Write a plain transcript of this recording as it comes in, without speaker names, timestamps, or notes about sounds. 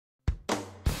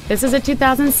This is a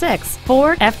 2006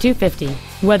 Ford F-250.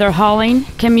 Whether hauling,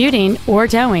 commuting, or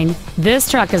towing,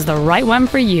 this truck is the right one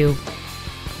for you.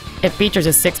 It features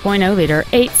a 6.0-liter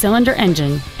 8-cylinder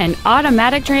engine, an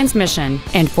automatic transmission,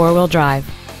 and 4-wheel drive.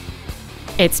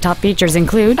 Its top features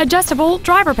include adjustable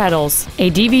driver pedals,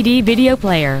 a DVD video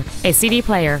player, a CD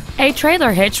player, a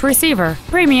trailer hitch receiver,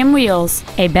 premium wheels,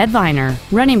 a bed liner,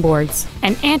 running boards,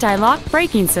 an anti-lock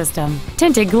braking system,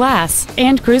 tinted glass,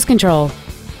 and cruise control.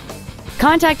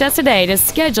 Contact us today to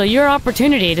schedule your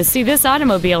opportunity to see this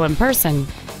automobile in person.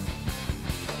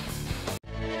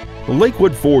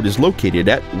 Lakewood Ford is located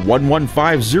at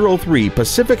 11503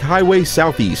 Pacific Highway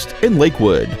Southeast in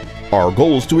Lakewood. Our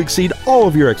goal is to exceed all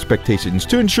of your expectations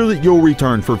to ensure that you'll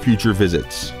return for future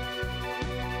visits.